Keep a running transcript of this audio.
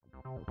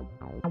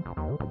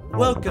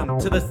Welcome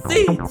to the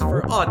Seeds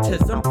for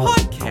Autism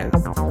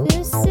podcast.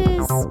 This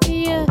is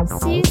the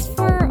Seeds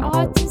for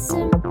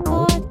Autism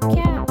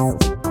podcast.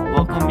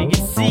 Welcome,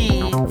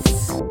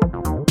 Seeds.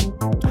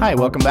 Hi,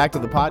 welcome back to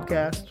the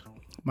podcast.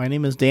 My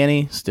name is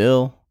Danny.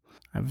 Still,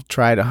 I've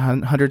tried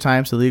 100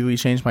 times to legally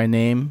change my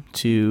name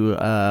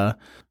to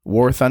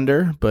War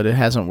Thunder, but it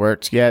hasn't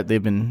worked yet.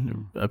 They've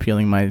been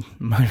appealing my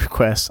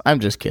requests. I'm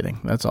just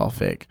kidding. That's all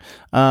fake.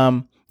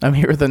 I'm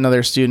here with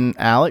another student,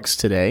 Alex,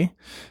 today.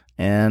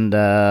 And,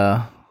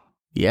 I'm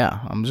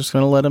just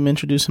going to let him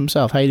introduce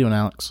himself. How you doing,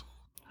 Alex?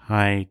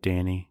 Hi,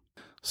 Danny.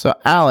 So,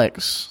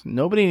 Alex,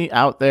 nobody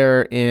out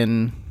there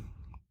in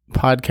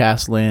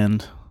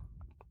Podcastlandia?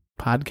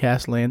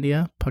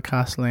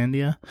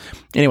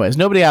 Anyways,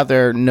 nobody out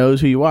there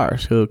knows who you are.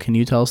 So, can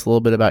you tell us a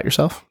little bit about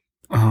yourself?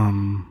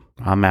 I'm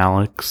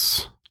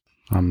Alex.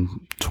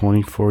 I'm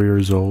 24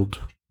 years old,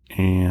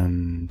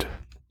 and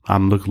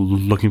I'm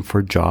looking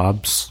for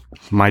jobs.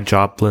 My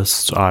job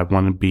list, I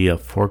want to be a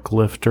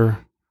forklifter,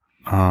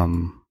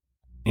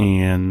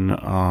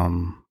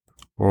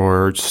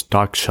 or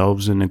stock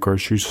shelves in a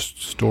grocery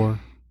store.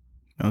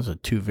 Those are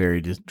two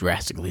very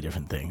drastically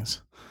different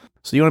things.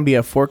 So you want to be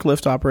a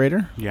forklift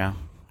operator? Yeah.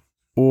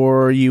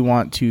 Or you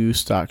want to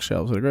stock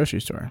shelves at a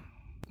grocery store?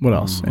 What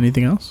else?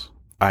 Anything else?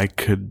 I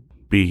could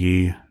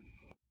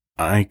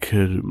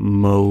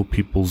mow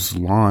people's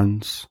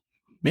lawns.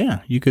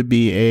 Yeah, you could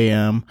be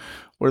a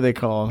what do they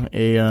call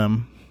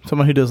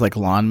someone who does like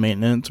lawn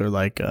maintenance or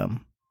like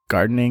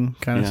gardening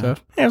kind of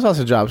stuff. Yeah, there's lots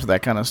of jobs for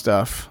that kind of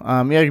stuff. You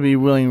have to be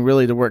willing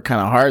really to work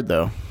kind of hard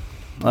though.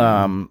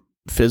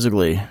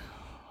 Physically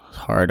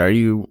hard. Are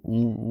you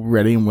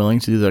ready and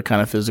willing to do the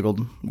kind of physical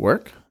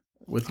work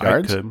with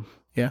yards? I could.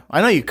 Yeah,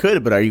 I know you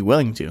could, but are you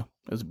willing to?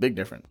 There's a big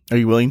difference. Are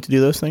you willing to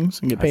do those things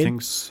and get paid? I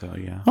think so.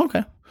 Yeah.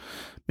 Okay.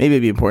 Maybe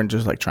it'd be important to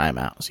just like try them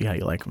out, see how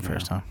you like them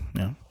first, huh?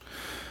 Yeah.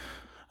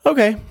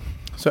 Okay.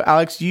 So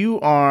Alex, you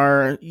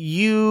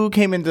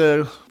came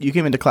into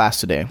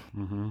class today,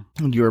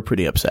 and you were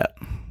pretty upset.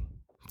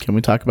 Can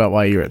we talk about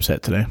why you're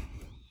upset today?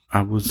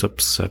 I was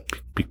upset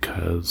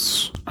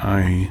because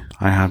I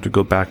have to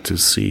go back to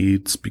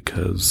Seeds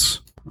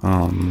because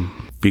I've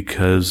been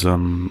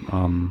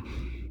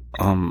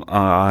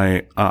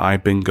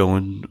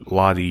going a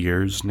lot of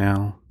years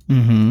now.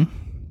 Mm-hmm.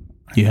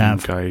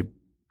 I've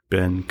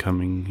been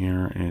coming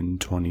here in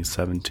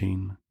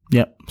 2017.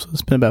 Yep. So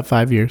it's been about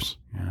 5 years.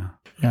 Yeah.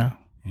 Yeah.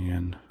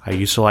 And I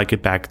used to like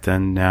it back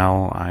then.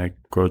 Now I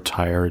grow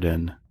tired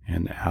and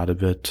out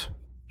of it.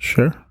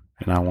 Sure.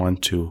 And I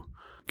want to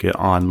get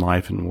on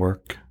life and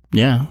work.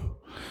 Yeah.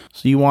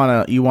 So you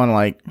wanna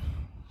like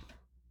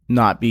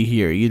not be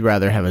here. You'd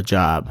rather have a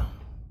job,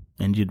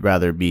 and you'd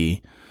rather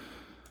be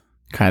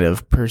kind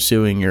of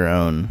pursuing your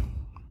own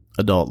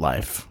adult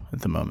life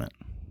at the moment.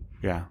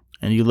 Yeah.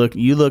 And you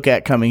look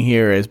at coming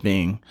here as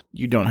being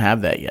you don't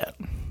have that yet.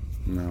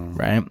 No.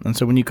 Right? And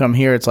so when you come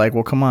here, it's like,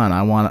 well, come on,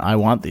 I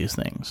want these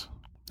things.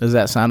 Does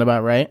that sound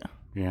about right?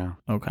 Yeah.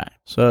 Okay.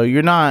 So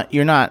you're not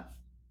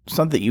it's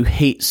not that you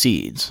hate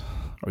Seeds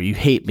or you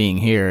hate being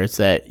here. It's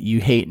that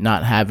you hate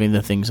not having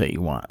the things that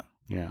you want.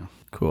 Yeah.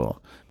 Cool.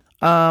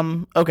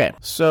 Okay.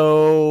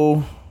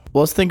 So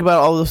let's think about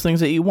all those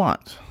things that you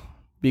want,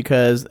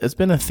 because it's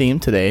been a theme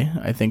today,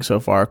 I think, so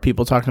far,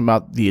 people talking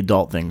about the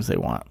adult things they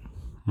want.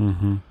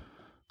 Mm-hmm.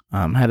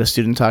 Had a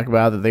student talk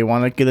about that they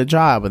want to get a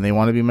job and they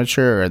want to be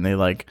mature and they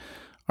like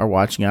are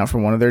watching out for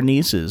one of their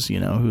nieces,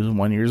 who's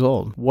 1 year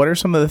old. What are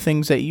some of the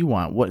things that you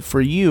want? What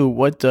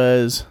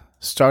does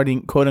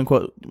starting, quote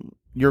unquote,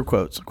 your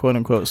quotes, quote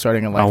unquote,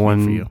 starting a life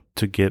mean for you?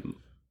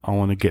 I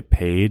want to get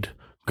paid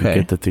to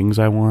get the things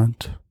I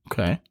want.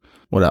 Okay.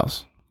 What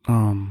else?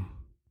 To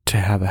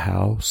have a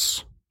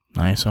house.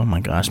 Nice. Oh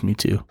my gosh, me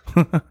too.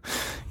 You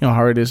know how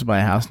hard it is to buy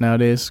a house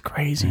nowadays?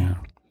 Crazy. Yeah.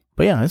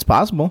 But yeah, it's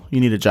possible.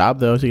 You need a job,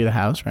 though, to get a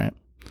house, right?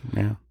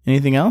 Yeah.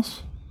 Anything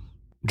else?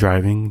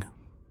 Driving.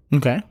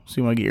 Okay. So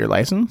you want to get your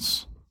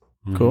license?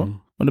 Mm-hmm. Cool.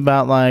 What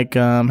about, like,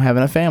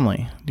 having a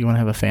family? Do you want to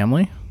have a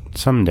family?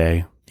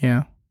 Someday.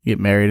 Yeah. Get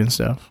married and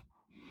stuff?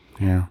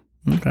 Yeah.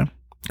 Okay.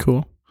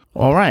 Cool.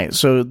 All right.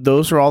 So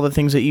those are all the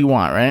things that you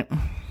want, right?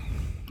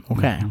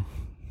 Okay. Mm-hmm.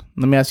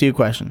 Let me ask you a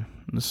question.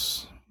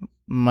 This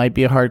might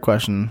be a hard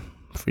question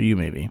for you,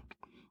 maybe.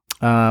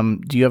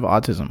 Do you have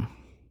autism?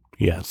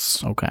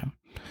 Yes. Okay.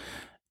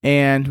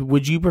 And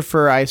would you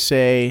prefer I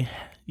say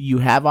you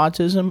have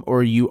autism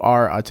or you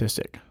are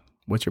autistic?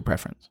 What's your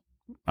preference?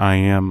 I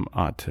am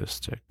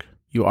autistic.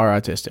 You are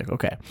autistic.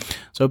 Okay.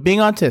 So being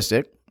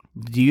autistic,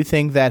 do you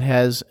think that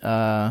has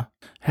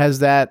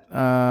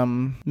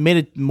made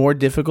it more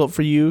difficult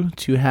for you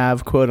to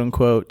have, quote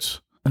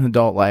unquote, an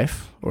adult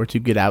life or to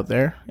get out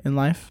there in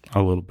life?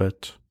 A little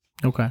bit.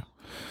 Okay.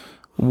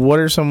 What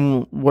are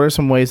some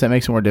ways that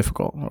makes it more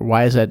difficult, or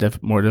why is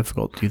that more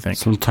difficult? Do you think?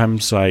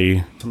 Sometimes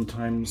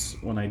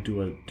when I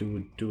do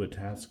a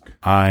task,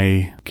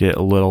 I get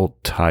a little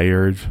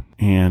tired,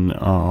 and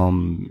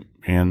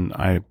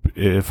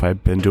if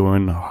I've been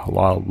doing a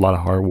lot of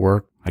hard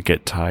work, I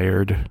get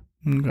tired.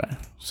 Okay.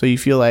 So you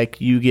feel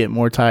like you get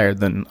more tired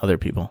than other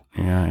people?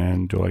 Yeah,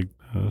 and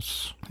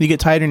Yes. Do you get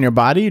tired in your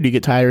body, or do you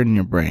get tired in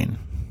your brain?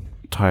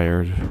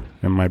 Tired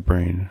in my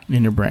brain.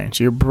 In your brain.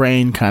 So your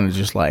brain kind of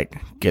just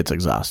like gets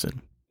exhausted.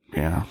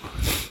 Yeah.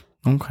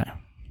 Okay.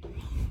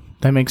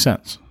 That makes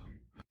sense.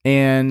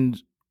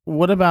 And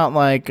what about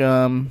like,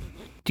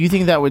 do you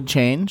think that would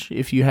change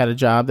if you had a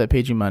job that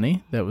paid you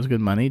money, that was good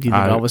money? Do you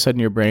think all of a sudden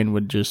your brain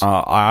would just...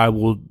 I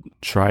will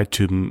try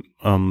to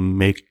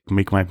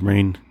make my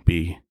brain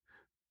be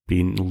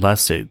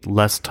less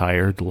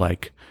tired,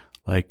 like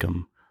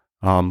come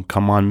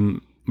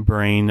on,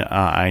 brain,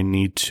 I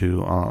need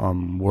to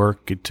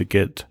work to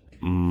get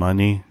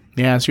money.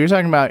 Yeah, so you're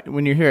talking about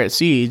when you're here at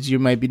Seeds, you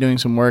might be doing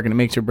some work and it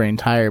makes your brain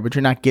tired, but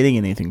you're not getting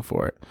anything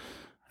for it.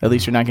 At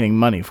least you're not getting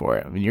money for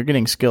it. I mean, you're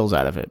getting skills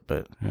out of it,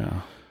 but...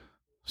 Yeah.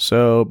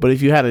 So, but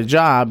if you had a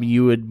job,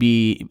 you would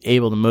be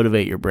able to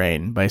motivate your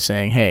brain by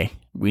saying, hey,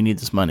 we need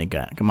this money,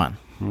 guy. Come on.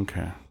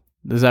 Okay.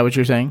 Is that what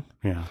you're saying?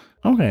 Yeah.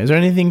 Okay. Is there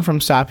anything from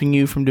stopping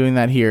you from doing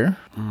that here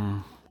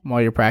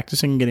while you're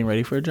practicing and getting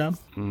ready for a job?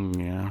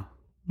 Yeah.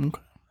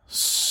 Okay.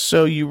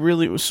 So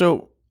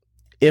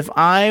if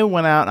I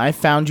went out and I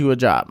found you a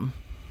job,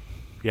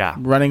 Yeah.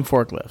 running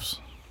forklifts,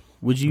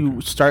 would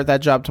you start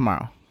that job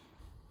tomorrow?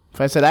 If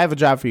I said, I have a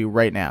job for you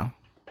right now,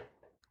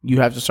 you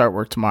have to start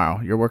work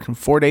tomorrow. You're working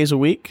 4 days a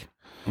week.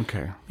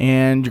 Okay.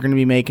 And you're going to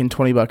be making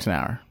 $20 an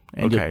hour.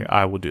 And Okay,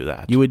 I will do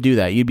that. You would do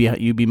that. You'd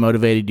be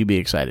motivated. You'd be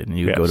excited, and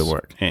you'd go to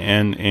work.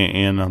 And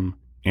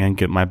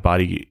get my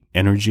body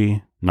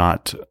energy,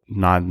 not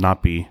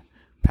be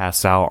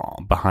passed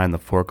out behind the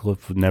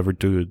forklift. Never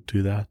do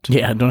that.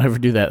 Yeah, don't ever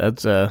do that.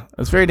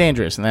 That's very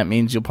dangerous, and that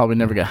means you'll probably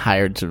never get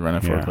hired to run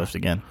a forklift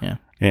again. Yeah.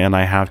 And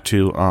I have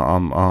to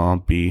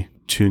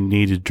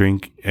need to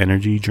drink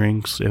energy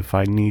drinks if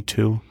I need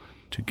to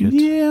get.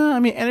 Yeah, I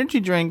mean, energy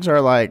drinks are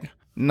like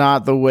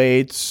not the way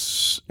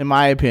it's, in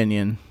my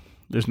opinion.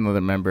 There's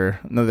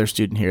another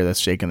student here that's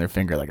shaking their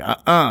finger like,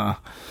 I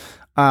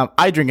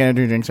drink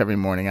energy drinks every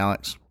morning,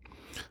 Alex.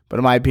 But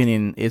in my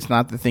opinion, it's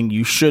not the thing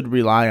you should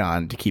rely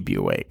on to keep you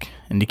awake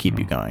and to keep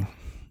you going.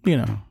 You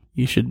know,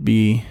 you should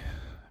be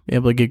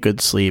able to get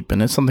good sleep.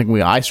 And it's something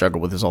I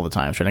struggle with this all the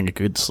time, trying to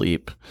get good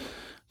sleep,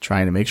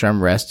 trying to make sure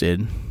I'm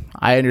rested.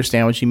 I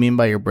understand what you mean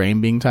by your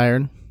brain being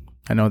tired.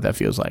 I know what that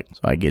feels like.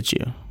 So I get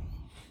you.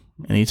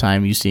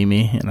 Anytime you see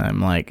me and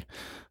I'm like,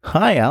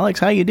 hi,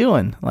 Alex, how you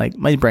doing? Like,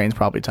 my brain's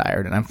probably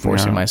tired, and I'm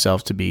forcing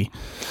myself to be,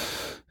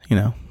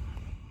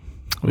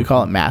 we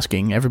call it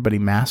masking. Everybody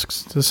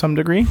masks to some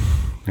degree.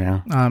 Yeah.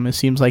 It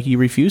seems like you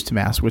refuse to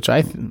mask, which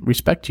I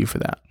respect you for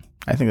that.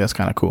 I think that's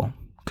kind of cool,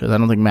 because I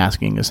don't think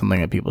masking is something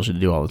that people should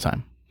do all the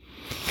time.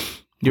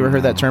 You ever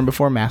heard that term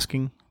before,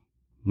 masking?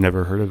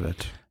 Never heard of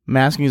it.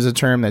 Masking is a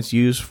term that's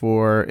used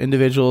for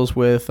individuals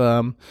with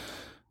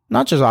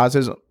not just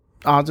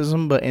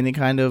autism, but any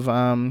kind of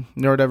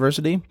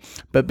neurodiversity.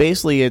 But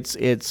basically,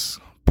 it's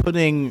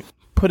putting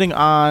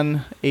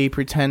on a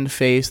pretend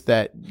face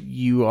that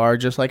you are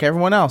just like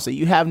everyone else, that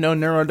you have no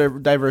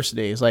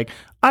neurodiversity. It's like,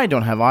 I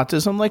don't have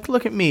autism. Like,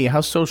 look at me,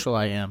 how social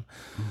I am.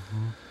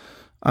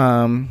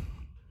 Mm-hmm.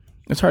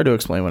 It's hard to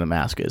explain what a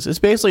mask is. It's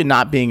basically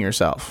not being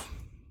yourself.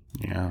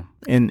 Yeah.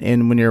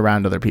 In when you're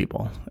around other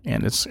people,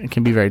 and it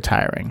can be very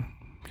tiring.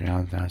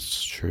 Yeah,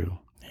 that's true.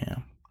 Yeah.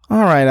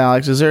 All right,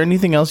 Alex, is there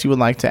anything else you would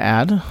like to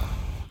add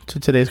to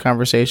today's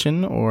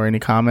conversation, or any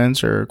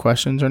comments or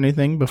questions or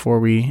anything before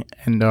we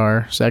end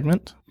our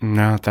segment?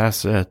 No,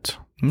 that's it.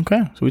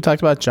 Okay. So we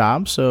talked about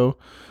jobs. So,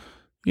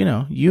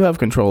 you have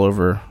control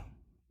over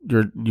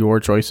your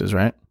choices,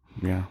 right?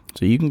 Yeah.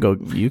 So you can go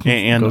go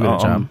get a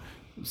job.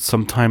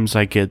 Sometimes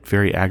I get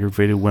very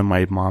aggravated when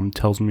my mom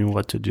tells me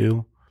what to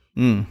do.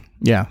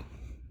 Yeah.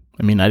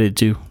 I mean, I did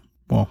too.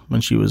 Well,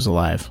 when she was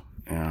alive.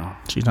 Yeah.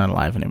 She's not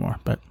alive anymore,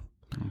 but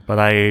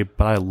I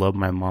love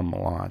my mom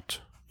a lot.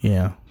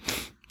 Yeah.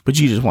 But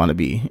you just want to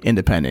be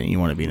independent. You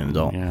want to be an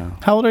adult. Yeah.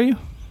 How old are you?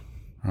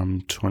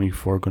 I'm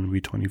 24, going to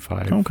be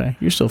 25. Okay.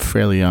 You're still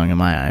fairly young in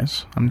my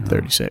eyes. I'm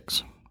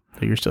 36.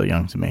 So you're still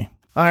young to me.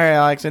 All right,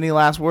 Alex, any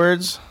last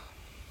words?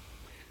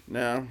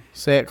 No.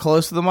 Say it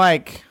close to the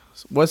mic.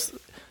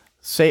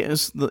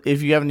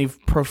 If you have any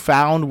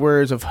profound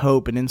words of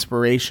hope and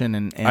inspiration,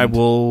 and I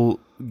will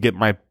get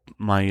my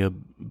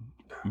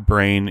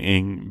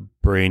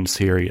brain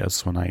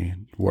serious when I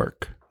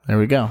work. There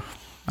we go.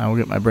 I will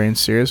get my brain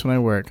serious when I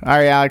work. All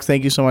right, Alex,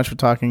 thank you so much for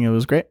talking. It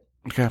was great.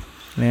 Okay.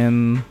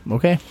 And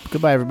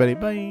goodbye, everybody.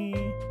 Bye.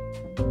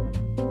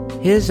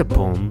 Here's a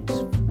poem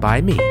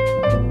by me.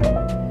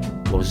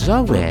 Roses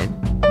are red,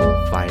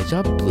 violets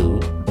are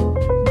blue.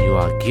 You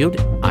are cute,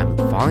 I'm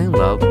falling in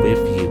love with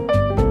you.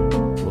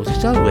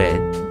 Roses are red,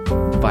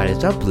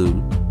 violets are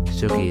blue.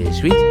 Silky is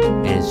sweet,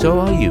 and so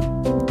are you.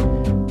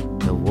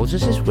 The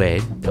roses is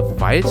red, the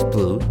violet's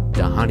blue.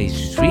 The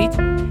honey's sweet,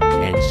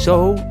 and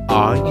so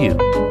are you.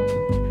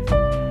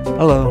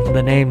 Hello,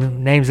 the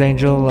name's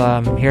Angel.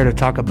 I'm here to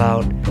talk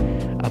about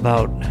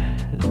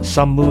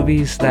some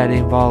movies that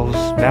involves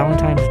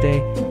Valentine's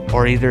Day,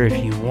 or either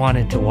if you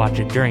wanted to watch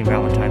it during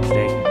Valentine's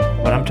Day.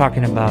 What I'm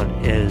talking about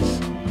is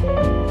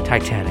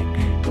Titanic.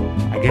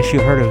 I guess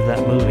you heard of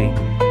that movie.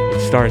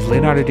 stars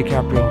Leonardo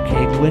DiCaprio,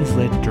 Kate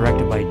Winslet,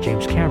 directed by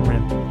James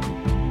Cameron.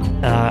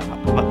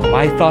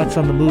 My thoughts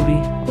on the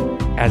movie,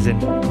 as in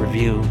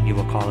review, you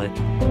will call it,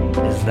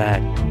 is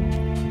that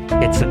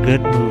it's a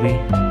good movie.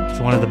 It's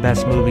one of the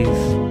best movies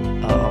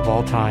of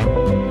all time.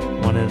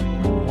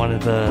 One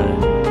of the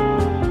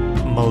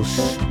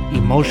most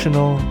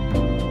emotional,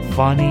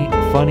 funny,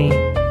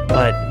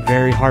 but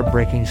very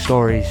heartbreaking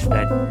stories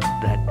that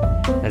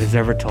is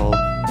ever told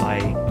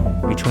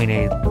between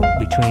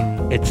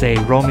it's a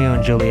Romeo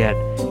and Juliet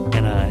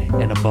in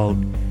a boat,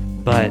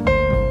 but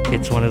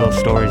it's one of those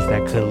stories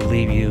that could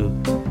leave you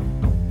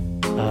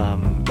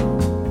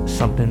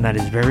something that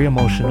is very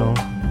emotional,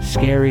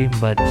 scary,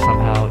 but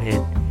somehow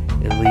it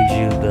leaves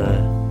you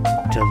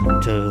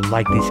to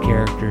like these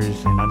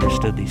characters and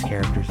understood these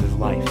characters as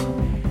life.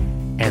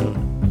 And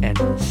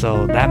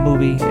so that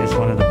movie is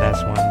one of the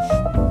best ones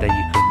that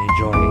you could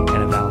enjoy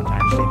in a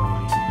Valentine's Day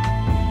movie.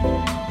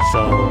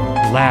 So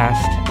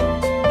last,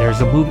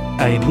 there's a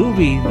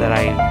movie that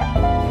I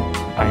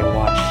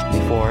watched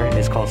before, and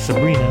it's called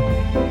Sabrina.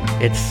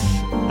 It's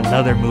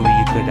another movie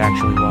you could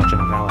actually watch in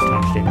a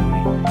Valentine's Day movie.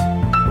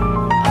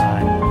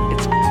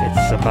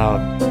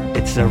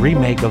 It's a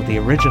remake of the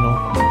original.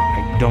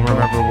 I don't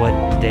remember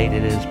what date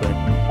it is, but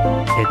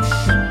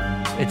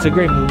it's a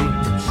great movie.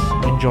 It's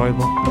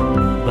enjoyable,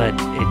 but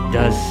it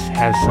does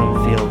have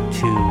some feel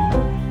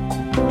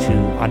to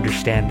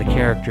understand the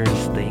characters,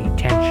 the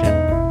intention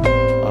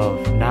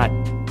of not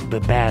the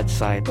bad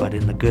side, but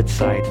in the good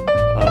side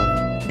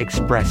of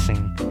expressing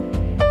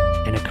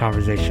in a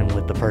conversation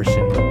with the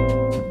person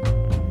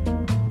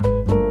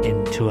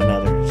into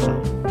another.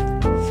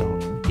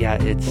 So yeah,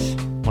 it's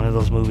one of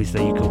those movies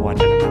that you could watch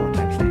on a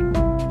Valentine's Day.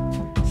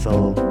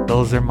 So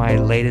those are my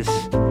latest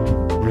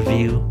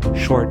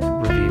short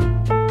review,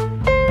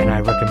 and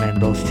I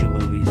recommend those two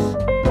movies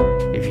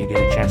if you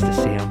get a chance to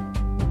see them.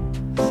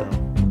 So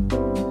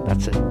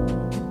that's it.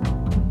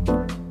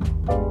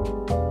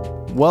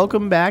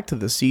 Welcome back to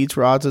the Seeds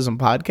for Autism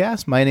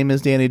podcast. My name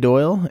is Danny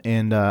Doyle,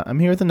 and I'm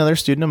here with another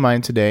student of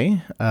mine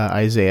today,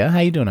 Isaiah.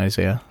 How you doing,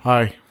 Isaiah?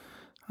 Hi.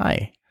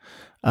 Hi.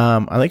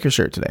 I like your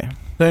shirt today.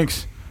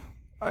 Thanks.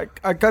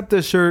 I got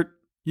this shirt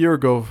a year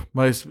ago.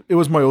 It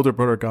was my older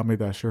brother got me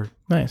that shirt.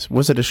 Nice.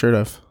 What's it a shirt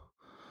of?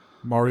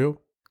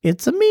 Mario.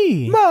 It's a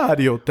me.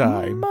 Mario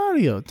time.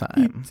 Mario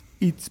time.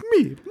 It's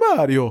me,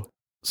 Mario.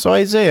 So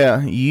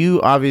Isaiah, you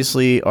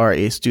obviously are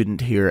a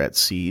student here at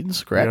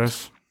Seeds, correct?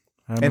 Yes.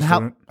 And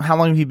how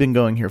long have you been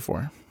going here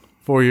for?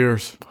 4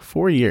 years.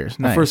 4 years.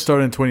 Nice. I first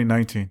started in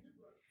 2019.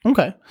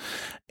 Okay.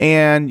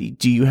 And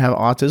do you have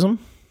autism?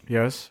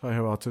 Yes, I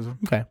have autism.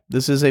 Okay.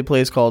 This is a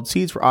place called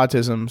Seeds for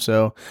Autism,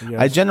 so Yes.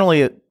 I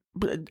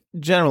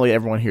generally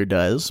everyone here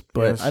does,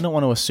 but Yes. I don't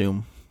want to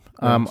assume.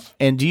 Yes.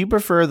 And do you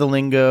prefer the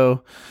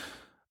lingo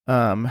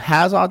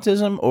has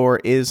autism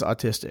or is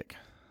autistic?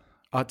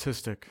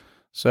 Autistic.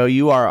 So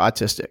you are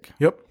autistic.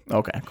 Yep.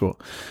 Okay, cool.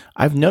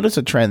 I've noticed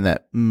a trend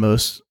that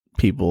most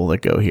people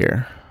that go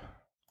here,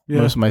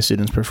 Yeah. most of my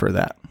students prefer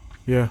that.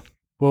 Yeah.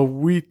 Well,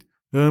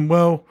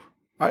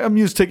 I'm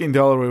used to taking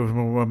Dollar away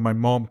when my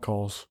mom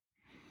calls.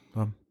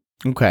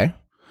 Okay.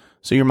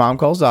 So your mom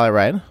calls Dollar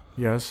Ride,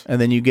 Yes. and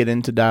then you get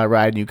into Dollar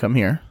Ride and you come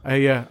here. I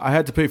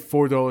had to pay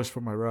 $4 for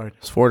my ride.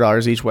 It's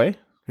 $4 each way?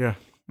 Yeah.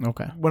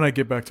 Okay. When I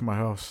get back to my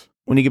house.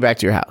 When you get back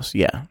to your house,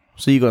 yeah.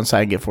 So you go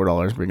inside and get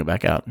 $4, bring it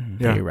back out, and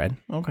pay Yeah. your ride.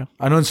 Okay.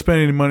 I don't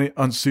spend any money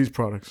on Seeds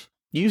products.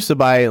 You used to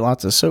buy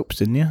lots of soaps,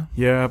 didn't you?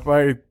 Yeah,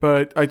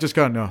 but I just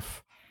got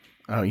enough.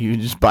 Oh, you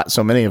just bought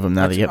so many of them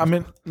now that you have... I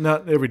mean,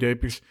 not every day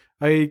because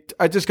I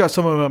just got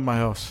some of them at my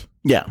house.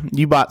 Yeah,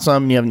 you bought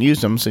some, you haven't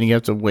used them, so you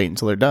have to wait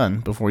until they're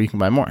done before you can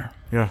buy more.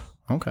 Yeah.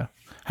 Okay.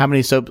 How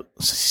many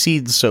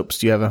Seeds soaps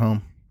do you have at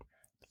home?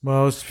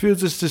 Well, it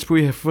feels just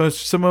we have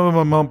some of them.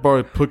 My mom bought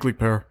a prickly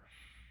pear.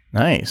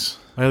 Nice.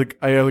 I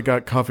only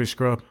got coffee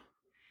scrub.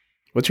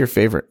 What's your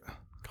favorite?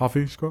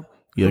 Coffee scrub.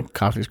 You like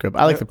coffee scrub?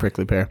 I like the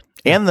prickly pear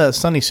and the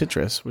sunny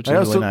citrus, which is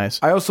really nice.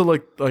 I also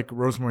like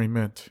rosemary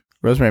mint.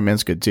 Rosemary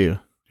mint's good too.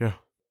 Yeah.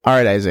 All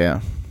right,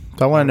 Isaiah.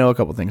 So I want to know a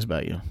couple things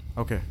about you.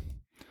 Okay.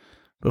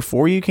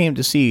 Before you came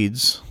to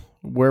Seeds,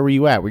 where were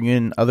you at? Were you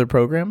in other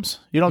programs?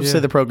 You don't have to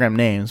say the program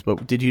names,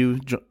 but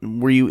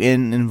were you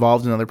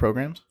involved in other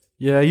programs?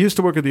 Yeah, I used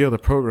to work at the other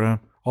program.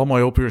 All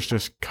my old peers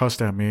just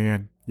cussed at me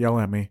and yell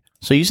at me.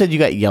 So you said you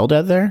got yelled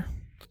at there?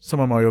 Some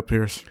of my old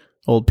peers.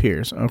 Old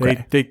peers.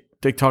 Okay.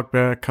 They talked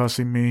back,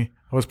 cussing me.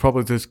 I was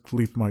probably just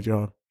leave my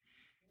job.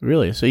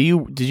 Really? So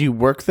did you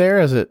work there?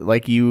 As it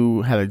like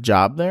you had a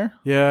job there?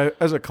 Yeah,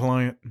 as a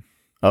client.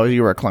 Oh,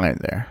 you were a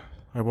client there.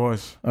 I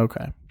was.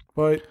 Okay.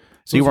 But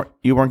so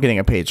you weren't getting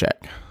a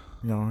paycheck.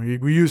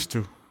 We used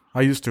to.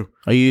 I used to.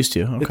 Oh, you used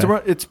to.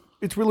 Okay.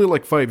 It's really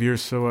like 5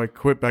 years, so I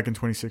quit back in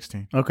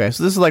 2016. Okay,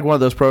 so this is like one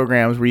of those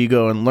programs where you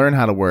go and learn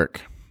how to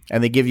work,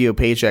 and they give you a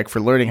paycheck for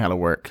learning how to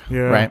work.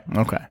 Yeah. Right?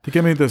 Okay. They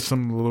give me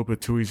some a little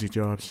bit too easy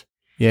jobs.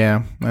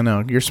 Yeah, I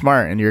know. You're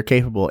smart and you're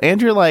capable,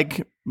 and you're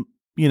like,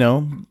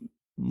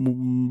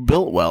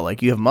 built well.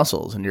 Like you have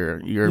muscles, and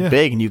you're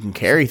big, and you can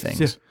carry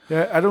things.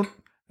 Yeah. I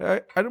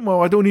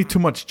don't eat too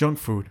much junk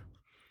food.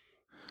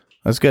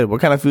 That's good.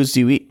 What kind of foods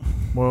do you eat?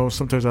 Well,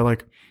 sometimes I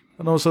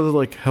know something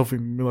like healthy,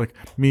 like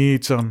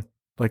meats,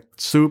 like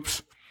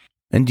soups.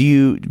 And do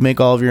you make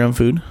all of your own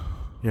food?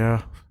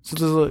 Yeah.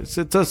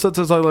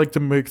 Sometimes I like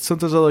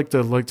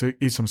to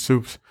eat some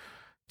soups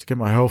to get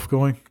my health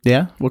going.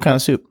 Yeah. What kind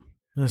of soup?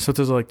 And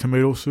sometimes I like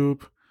tomato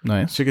soup,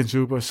 Nice. chicken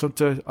soup. But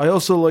sometimes I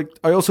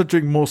also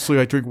drink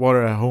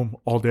water at home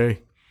all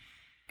day.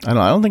 I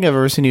don't think I've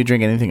ever seen you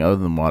drink anything other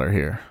than water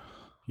here.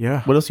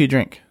 Yeah. What else do you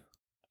drink?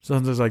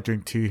 Sometimes I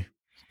drink tea.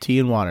 Tea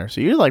and water.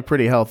 So you're like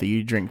pretty healthy.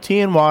 You drink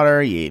tea and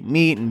water. You eat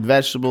meat and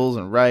vegetables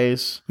and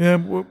rice.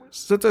 Yeah.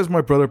 Sometimes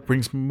my brother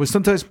brings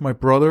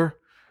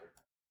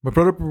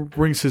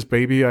his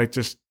baby. I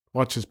just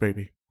watch his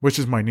baby, which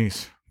is my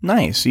niece.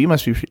 Nice. So you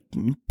must be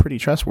pretty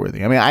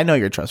trustworthy. I mean, I know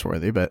you're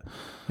trustworthy, but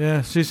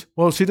Yeah, she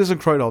doesn't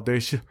cry all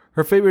day.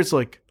 Her favorite's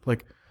like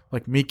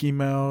Mickey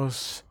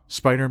Mouse,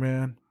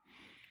 Spider-Man.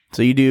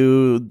 so you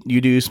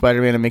do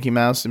Spider-Man and Mickey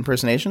Mouse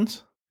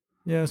impersonations?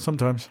 Yeah,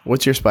 sometimes.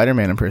 What's your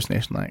Spider-Man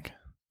impersonation like?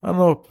 I don't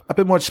know. I've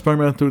been watching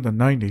Spider-Man through the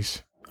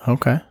 90s.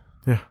 Okay.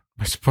 Yeah,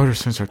 my spider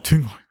sense are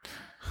tingling.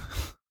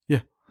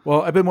 Yeah.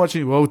 Well,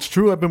 it's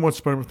true. I've been watching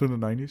Spider-Man through the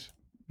 90s.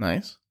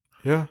 Nice.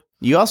 Yeah.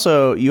 You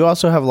also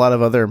have a lot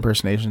of other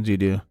impersonations you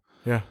do.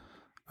 Yeah.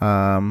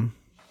 How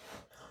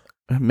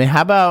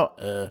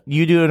about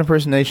you do an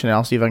impersonation and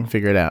I'll see if I can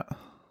figure it out.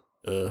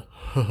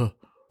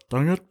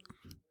 Dang it.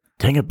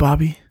 Dang it,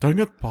 Bobby. Dang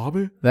it,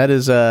 Bobby. That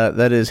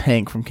is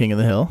Hank from King of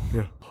the Hill.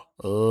 Yeah.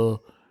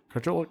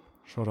 Could you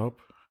shut up?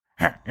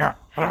 Yeah,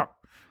 shut up.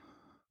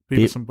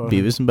 Beavis and Butthead.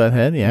 Beavis and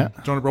Butthead, yeah.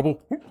 Johnny Bravo.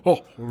 Oh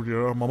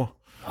yeah, mama.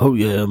 Oh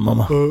yeah,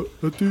 mama.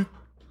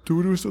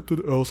 Do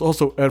something else.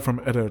 Also, Ed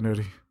from Ed, and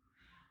Eddie.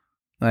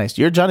 Nice.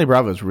 Your Johnny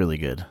Bravo is really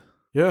good.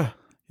 Yeah.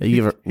 He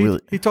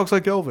talks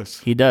like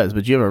Elvis. He does,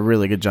 but you have a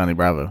really good Johnny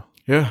Bravo.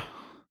 Yeah.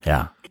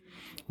 Yeah.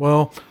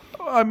 Well,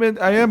 I am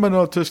an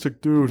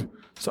autistic dude.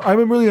 So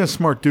I'm really a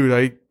smart dude.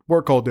 I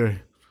work all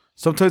day.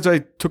 Sometimes I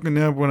took a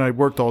nap when I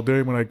worked all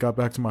day when I got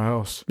back to my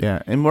house.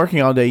 Yeah. And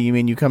working all day, you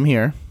mean you come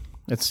here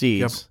at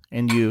Steve's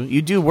and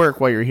you do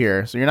work while you're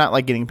here. So you're not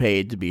like getting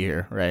paid to be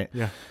here, right?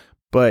 Yeah.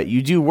 But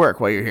you do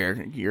work while you're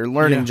here. You're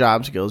learning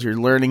job skills. You're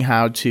learning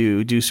how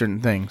to do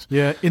certain things.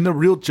 Yeah. In the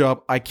real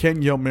job, I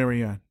can't yell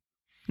Marianne.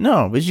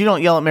 No, but you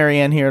don't yell at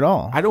Marianne here at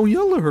all. I don't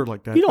yell at her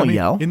like that. You don't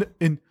yell.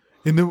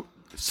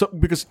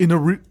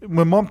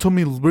 My mom told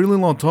me a really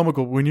long time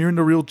ago, when you're in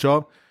the real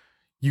job,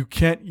 you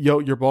can't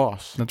yell at your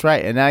boss. That's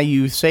right. And now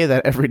you say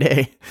that every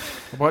day.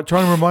 I'm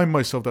trying to remind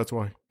myself that's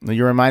why.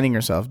 You're reminding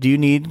yourself. Do you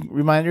need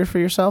reminders for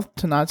yourself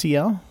to not to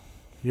yell?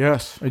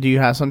 Yes. Or do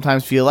you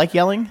sometimes feel like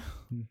yelling?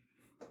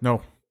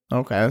 No.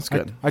 Okay, that's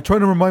good. I try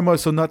to remind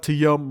myself not to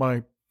yell at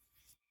my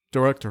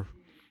director.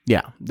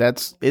 Yeah,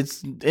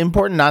 it's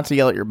important not to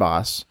yell at your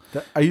boss.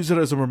 I use it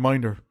as a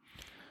reminder.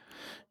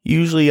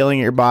 Usually yelling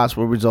at your boss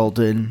will result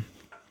in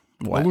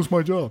what? I'll lose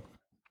my job.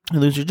 You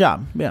lose your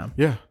job, yeah.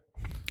 Yeah.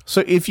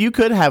 So if you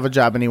could have a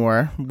job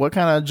anywhere, what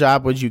kind of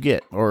job would you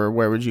get, or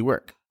where would you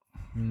work?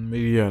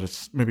 Maybe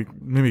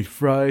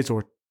Fry's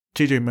or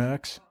TJ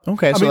Maxx.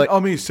 Okay, I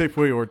mean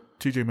Safeway or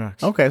TJ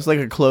Maxx. Okay, it's like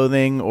a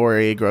clothing or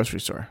a grocery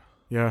store.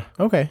 Yeah.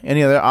 Okay,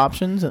 any other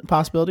options and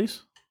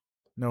possibilities?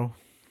 No.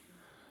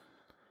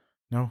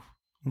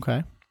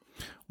 Okay.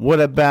 What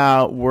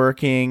about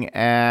working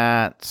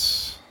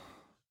at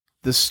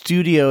the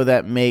studio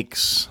that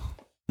makes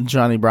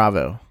Johnny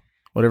Bravo,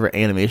 whatever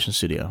animation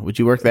studio? Would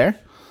you work there?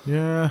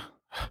 Yeah.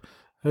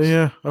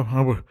 Yeah.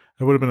 I would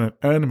have been an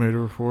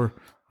animator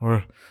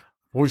or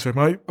voice.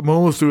 I'm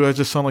almost do. I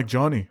just sound like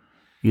Johnny.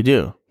 You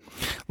do.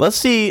 Let's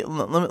see.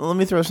 Let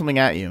me throw something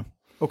at you.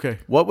 Okay.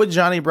 What would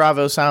Johnny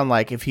Bravo sound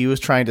like if he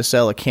was trying to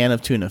sell a can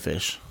of tuna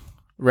fish?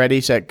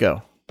 Ready, set,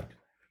 go.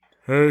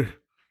 Hey,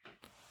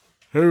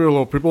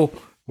 hello, people.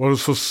 Want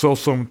to sell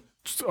some?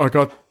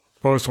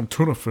 Buy some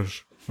tuna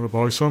fish. Want to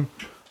buy some?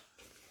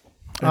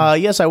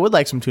 Yes, I would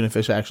like some tuna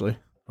fish, actually.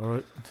 All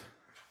right.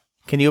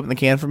 Can you open the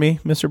can for me,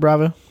 Mr.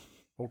 Bravo?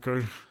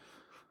 Okay.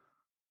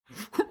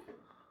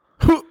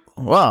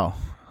 Wow.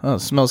 Oh, it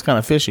smells kind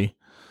of fishy.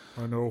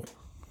 I know.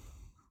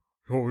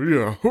 Oh,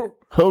 yeah.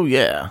 Oh,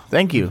 yeah.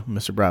 Thank you,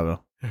 Mr.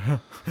 Bravo. Yeah.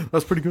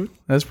 That's pretty good.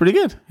 That's pretty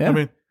good. Yeah. I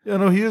mean,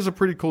 he is a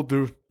pretty cool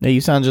dude. Yeah, you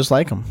sound just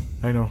like him.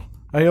 I know.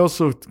 I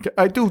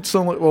do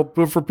sound like,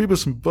 but for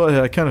Beavis and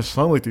Butthead, I kind of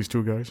sound like these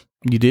two guys.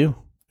 You do?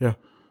 Yeah.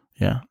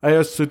 Yeah. I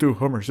asked to do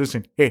Homer's.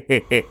 Listen,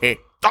 hey.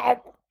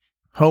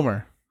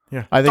 Homer.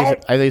 Yeah. I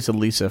think it's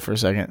Lisa for a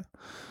second.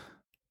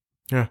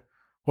 Yeah.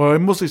 Well, I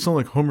mostly sound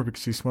like Homer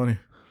because he's funny.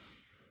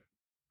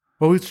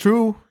 Well, it's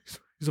true.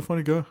 He's a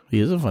funny guy. He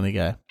is a funny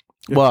guy.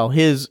 Yeah. Well,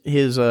 his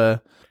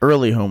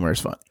early Homer is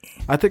funny.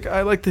 I think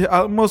I like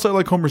Homer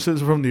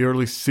Simpson from the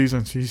early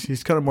seasons.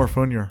 He's kind of more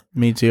funnier.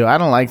 Me too. I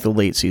don't like the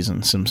late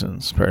season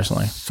Simpsons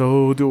personally.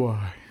 So do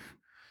I.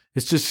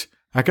 It's just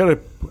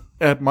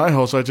at my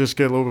house. I just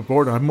get a little bit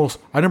bored. I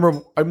never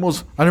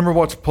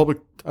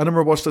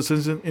watch the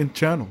Simpsons in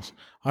channels.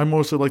 I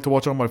mostly like to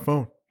watch on my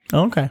phone.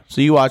 Oh, okay.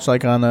 So you watch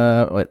like on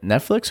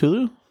Netflix,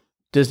 Hulu,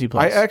 Disney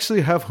Plus? I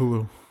actually have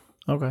Hulu.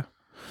 Okay.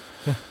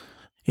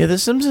 Yeah, The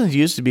Simpsons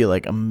used to be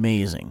like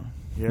amazing.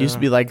 Yeah. It used to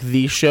be like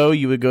the show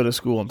you would go to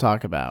school and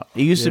talk about.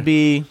 It used to Yeah.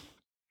 be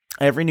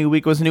every new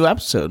week was a new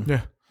episode.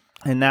 Yeah.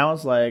 And now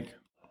it's like,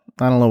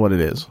 I don't know what it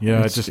is.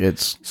 Yeah,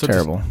 it's so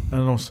terrible. I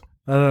don't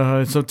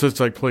know.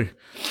 Sometimes I play.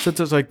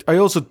 Sometimes I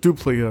also do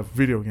play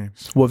video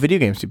games. What video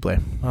games do you play? I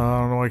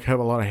don't know. I have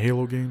a lot of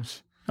Halo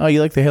games. Oh, you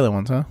like the Halo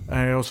ones, huh?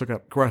 I also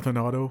got Grand Theft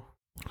Auto.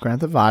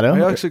 Grand Theft Auto.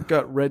 I actually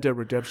got Red Dead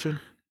Redemption.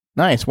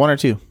 Nice. 1 or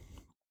 2?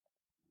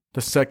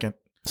 The second.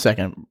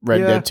 Second.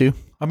 Red Yeah. Dead 2.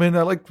 I mean,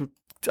 I like the.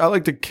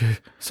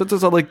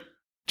 Sometimes I like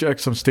jack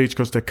some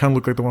stagecoach that kind of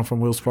look like the one from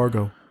Wells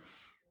Fargo.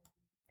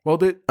 Well,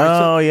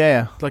 Oh,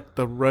 yeah. like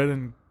the red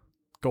and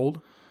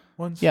gold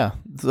ones. Yeah.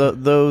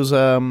 Those,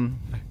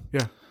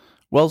 Yeah.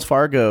 Wells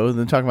Fargo,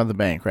 they're talking about the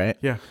bank, right?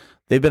 Yeah.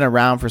 They've been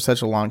around for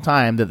such a long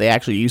time that they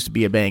actually used to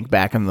be a bank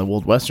back in the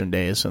Old Western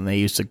days, and they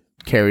used to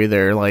carry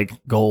their like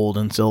gold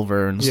and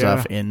silver and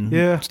stuff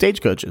in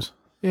stagecoaches.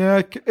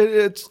 Yeah,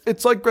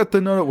 it's like Grand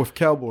Theft Auto with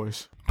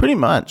cowboys. Pretty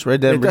much.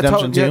 Red Dead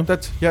Redemption 2.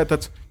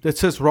 That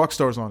says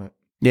Rockstars on it.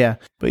 Yeah.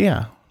 But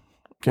yeah.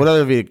 What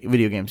other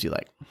video games do you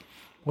like?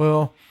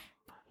 Well,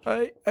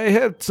 I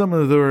had some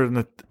of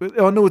the.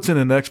 I know it's in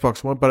an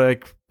Xbox One,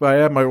 but I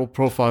have my old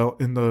profile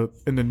in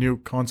the new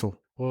console.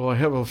 Well, I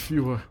have a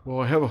few.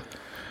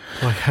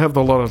 I have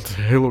a lot of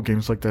Halo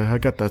games like that. I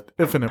got the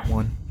Infinite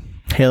one.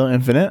 Halo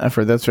Infinite. I've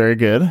heard that's very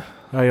good.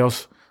 I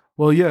also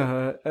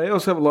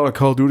have a lot of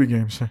Call of Duty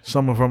games.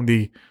 Some are from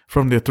the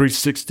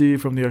 360,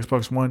 from the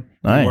Xbox One.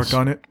 Nice. Worked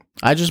on it.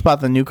 I just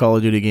bought the new Call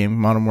of Duty game,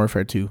 Modern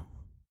Warfare 2.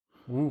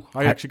 Ooh,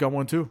 I actually got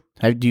one too.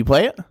 Do you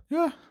play it?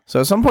 Yeah. So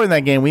at some point in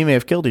that game, we may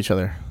have killed each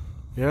other.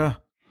 Yeah.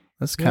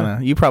 That's kind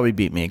of... You probably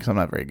beat me because I'm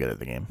not very good at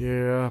the game.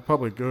 Yeah,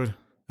 probably good.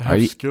 I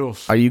have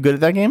skills. Are you good at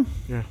that game?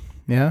 Yeah.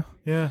 Yeah?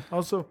 Yeah.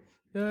 Also,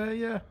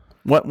 yeah.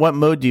 What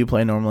mode do you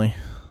play normally?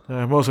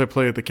 Mostly I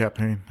play at the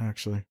campaign,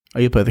 actually. Oh,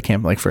 you play the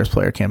like first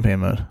player campaign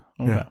mode.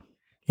 Okay.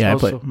 Yeah,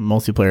 Also- I play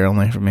multiplayer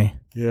only for me.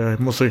 Yeah,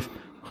 mostly.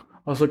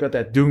 Also got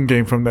that Doom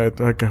game from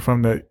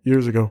that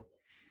years ago.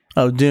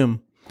 Oh,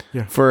 Doom.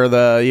 Yeah.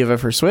 You have it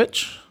for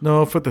Switch?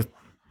 No, for the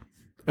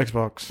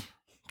Xbox.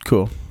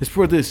 Cool. It's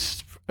for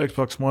this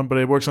Xbox One, but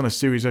it works on a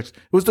Series X. It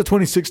was the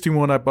 2016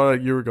 one I bought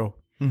a year ago.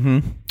 Mm-hmm.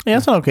 Yeah,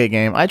 it's an okay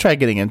game. I tried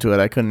getting into it.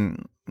 I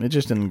couldn't. It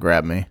just didn't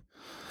grab me.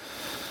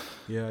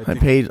 Yeah, I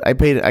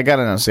paid. I got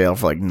it on sale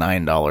for like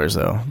 $9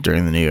 though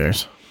during the New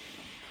Year's.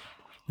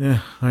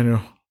 Yeah, I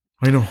know.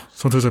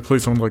 Sometimes I play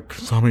some like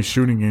zombie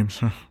shooting games.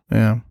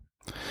 Yeah.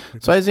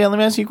 So Isaiah, let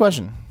me ask you a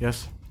question.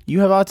 Yes. You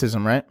have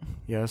autism, right?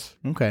 Yes.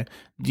 Okay.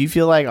 Do you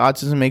feel like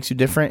autism makes you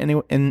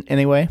different in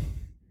any way?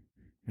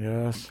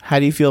 Yes. How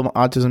do you feel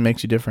autism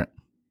makes you different?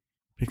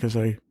 Because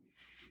I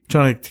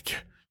trying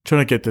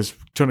to get this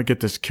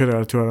kid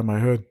attitude out of my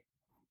head.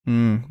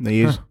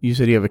 You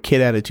said you have a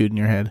kid attitude in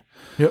your head.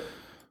 Yep.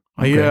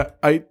 Okay.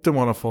 I didn't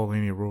want to follow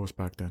any rules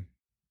back then.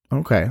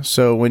 Okay.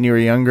 So when you were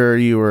younger,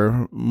 you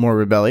were more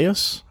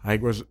rebellious? I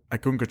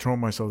couldn't control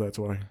myself, that's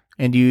why.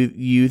 And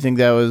you think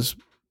that was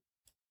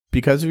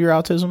because of your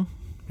autism?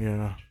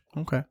 Yeah.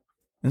 Okay.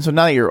 And so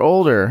now that you're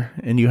older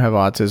and you have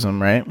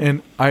autism, right?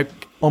 And I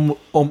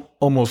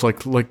almost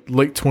like late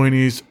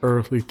 20s,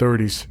 early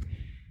 30s.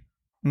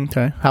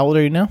 Okay. How old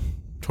are you now?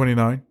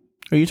 29.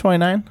 Are you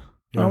 29?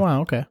 Yeah. Oh,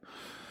 wow. Okay.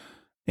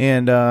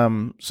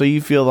 And so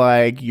you feel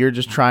like you're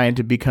just trying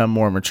to become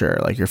more mature,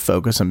 like you're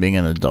focused on being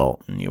an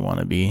adult and you want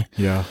to be.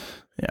 Yeah.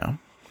 Yeah.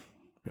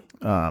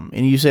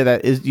 And you say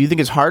do you think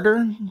it's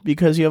harder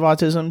because you have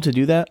autism to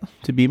do that,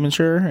 to be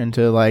mature and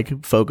to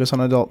like focus on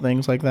adult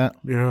things like that?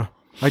 Yeah.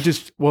 I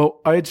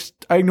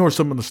ignore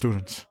some of the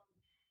students.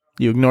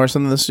 You ignore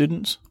some of the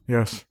students?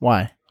 Yes.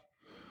 Why?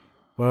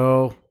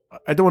 Well,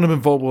 I don't want to be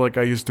involved like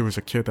I used to as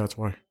a kid, that's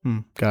why.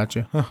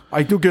 Gotcha.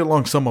 I do get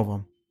along some of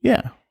them.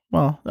 Yeah.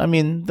 Well, I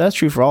mean, that's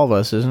true for all of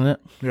us, isn't it?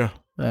 Yeah.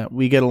 That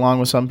we get along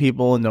with some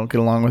people and don't get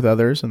along with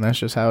others, and that's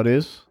just how it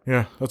is.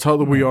 Yeah, that's how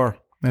we are.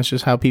 That's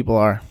just how people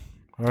are.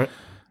 All right.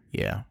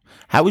 Yeah.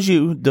 How would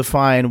you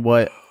define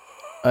what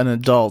an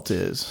adult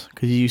is?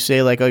 Because you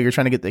say like, oh, you're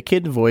trying to get the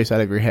kid voice out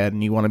of your head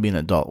and you want to be an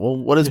adult. Well,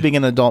 what does being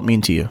an adult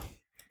mean to you?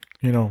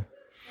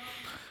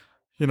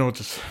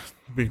 Just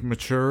be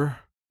mature.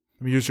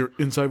 Use your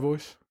inside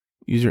voice.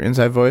 Use your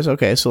inside voice?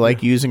 Okay, so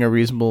like using a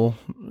reasonable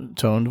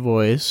toned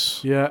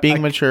voice. Yeah.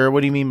 Being mature,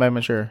 what do you mean by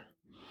mature?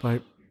 By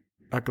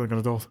acting like an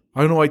adult.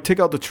 I don't know, I take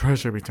out the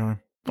trash every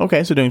time.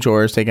 Okay, so doing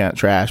chores, taking out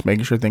trash,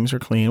 making sure things are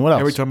clean. What else?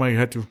 Every time I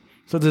had to.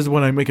 Sometimes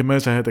when I make a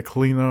mess, I had to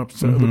clean up.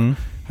 So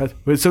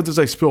but sometimes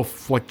I spill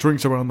like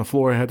drinks around the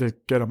floor. I had to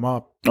get them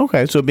up.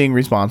 Okay, so being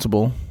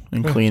responsible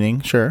and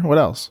cleaning. Sure. What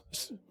else?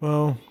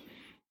 Well,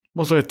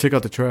 mostly I take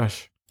out the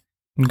trash.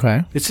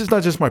 Okay. It's just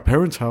not just my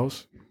parents'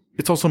 house.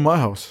 It's also my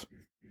house.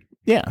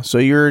 Yeah, so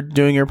you're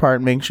doing your part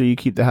and making sure you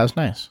keep the house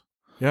nice.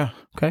 Yeah.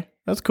 Okay,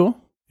 that's cool.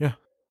 Yeah.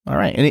 All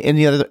right.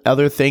 Any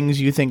other things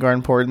you think are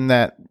important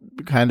that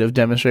kind of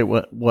demonstrate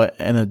what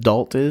an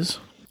adult is?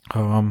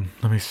 Let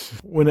me see.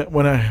 When my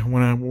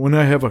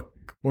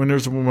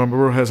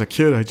brother has a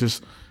kid, I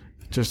just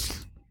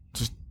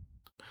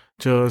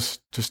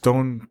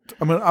don't.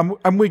 I mean,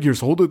 I'm way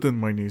years older than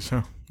my niece,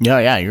 huh?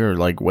 Yeah, you're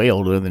like way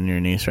older than your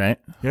niece, right?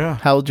 Yeah,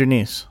 How old's your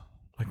niece?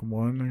 like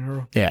 1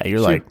 year. Yeah,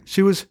 you're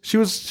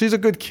She's a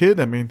good kid.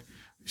 I mean,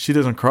 she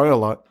doesn't cry a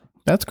lot.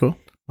 that's cool.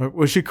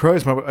 When she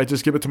cries, I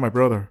just give it to my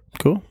brother.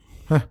 Cool.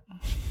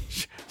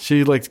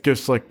 She like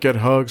gives get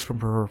hugs from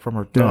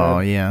her dad. Oh,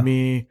 yeah.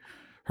 Me,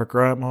 her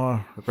grandma,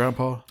 her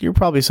grandpa. You're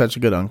probably such a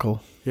good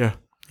uncle. Yeah,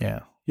 Yeah.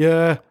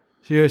 yeah.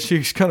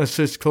 She kind of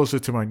sits closer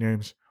to my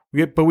names.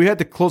 But we had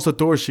to close the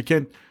doors. She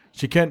can't.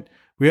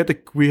 We had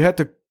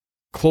to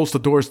close the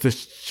doors that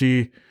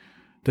she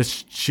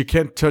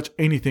can't touch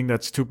anything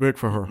that's too big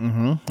for her.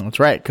 Mm-hmm. That's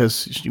right,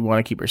 because you want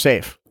to keep her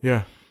safe.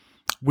 Yeah,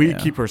 we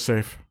keep her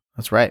safe.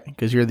 That's right,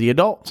 because you're the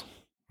adult.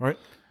 Right.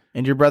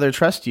 And your brother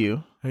trusts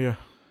you Yeah.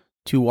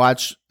 to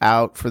watch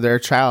out for their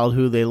child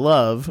who they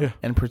love Yeah.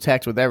 and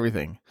protect with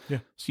everything. Yeah.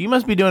 So you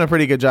must be doing a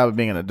pretty good job of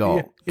being an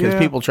adult because Yeah.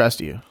 people trust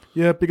you.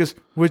 Yeah, because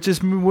when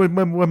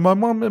my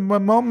mom and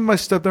my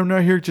stepdad are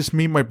not here, just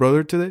me and my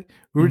brother today.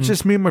 We were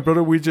just me and my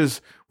brother.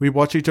 We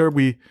watch each other.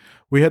 We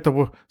had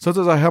to.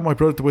 Sometimes I have my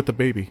brother with the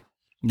baby.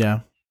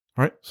 Yeah.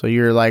 Right. So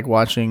you're like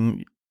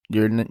watching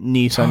your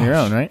niece on your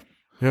own, right?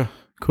 Yeah.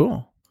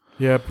 Cool.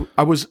 Yeah,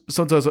 I was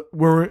sometimes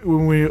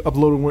when we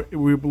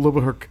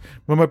upload her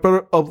when my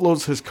brother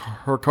uploads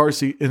her car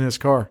seat in his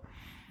car.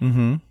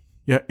 Mm-hmm.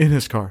 Yeah, in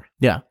his car.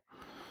 Yeah.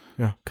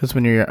 Yeah. Because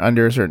when you're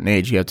under a certain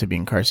age, you have to be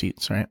in car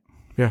seats, right?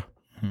 Yeah.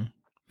 Mhm.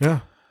 Yeah.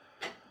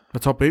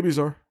 That's how babies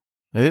are.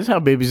 It is how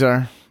babies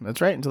are.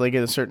 That's right, until they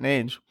get a certain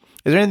age.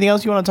 Is there anything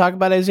else you want to talk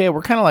about, Isaiah?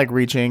 We're kind of like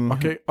reaching.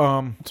 Okay.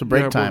 It's a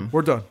break time.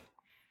 We're done.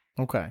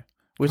 Okay.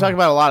 We talked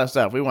about a lot of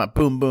stuff. We went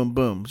boom, boom,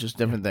 boom. Just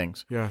different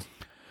things. Yeah.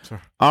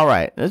 Sorry. All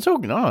right. It's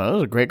okay. No, that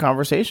was a great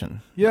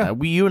conversation. Yeah.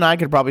 You and I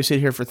could probably sit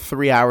here for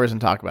 3 hours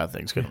and talk about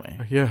things, couldn't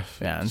we? Yeah.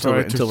 Yeah. Sorry,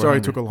 we're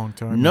it took a long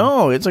time.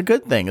 No, it's a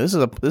good thing. This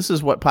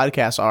is what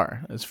podcasts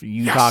are. It's for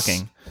you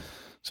talking.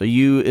 So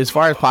you, as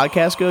far as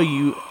podcasts go,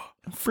 you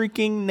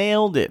freaking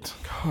nailed it.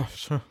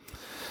 Gosh.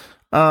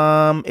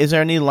 Is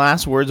there any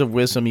last words of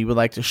wisdom you would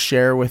like to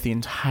share with the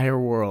entire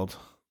world?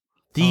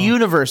 The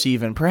universe,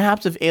 even.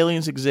 Perhaps if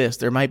aliens exist,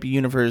 there might be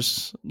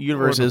universes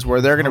where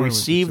they're going to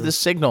receive the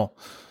signal.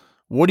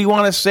 What do you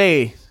want to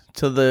say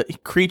to the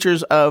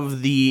creatures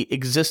of the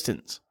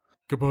existence?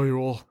 Goodbye, you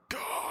all.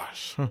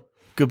 Gosh.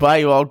 Goodbye,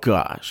 you all.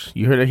 Gosh.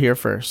 You heard it here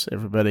first,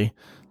 everybody.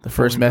 The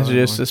first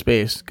messages to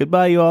space.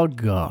 Goodbye, you all.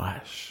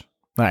 Gosh.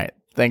 All right.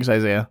 Thanks,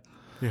 Isaiah.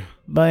 Yeah.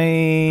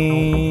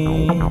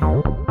 Bye.